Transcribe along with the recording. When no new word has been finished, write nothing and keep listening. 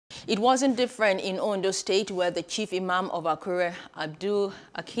It wasn't different in Ondo State, where the Chief Imam of Akure,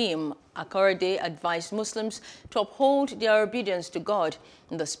 AbdulAkeem Akorede, advised Muslims to uphold their obedience to God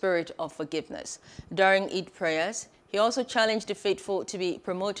in the spirit of forgiveness. During Eid prayers, he also challenged the faithful to be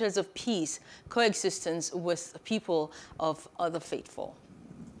promoters of peace, coexistence with people of other faithful.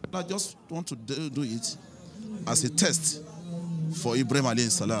 I just want to do it as a test for Ibrahim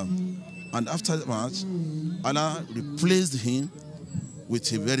alayhi salam. And after March, Allah replaced him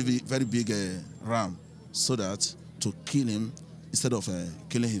with a very big ram, so that to kill him instead of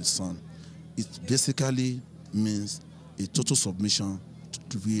killing his son. It basically means a total submission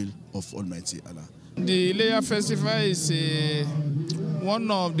to the will of Almighty Allah. The Ileya festival is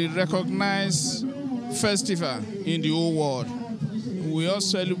one of the recognized festivals in the whole world. We all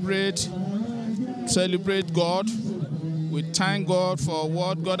celebrate God. We thank God for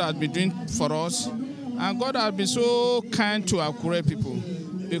what God has been doing for us. And God has been so kind to Akure people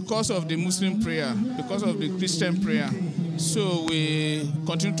because of the Muslim prayer, because of the Christian prayer. So we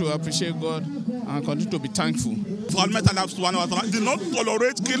continue to appreciate God and continue to be thankful. Almighty Allah did not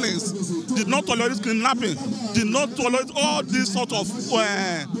tolerate killings, did not tolerate kidnapping, did not tolerate all these sort of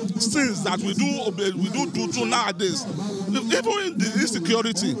sins that we do nowadays. Even in the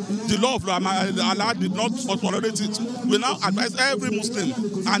insecurity, the law of Allah did not tolerate it. We now advise every Muslim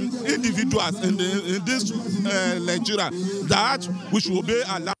and individuals in this Nigeria that we should obey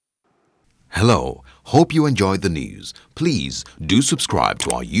Allah. Hello, hope you enjoyed the news. Please do subscribe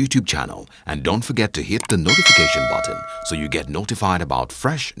to our YouTube channel and don't forget to hit the notification button so you get notified about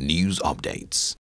fresh news updates.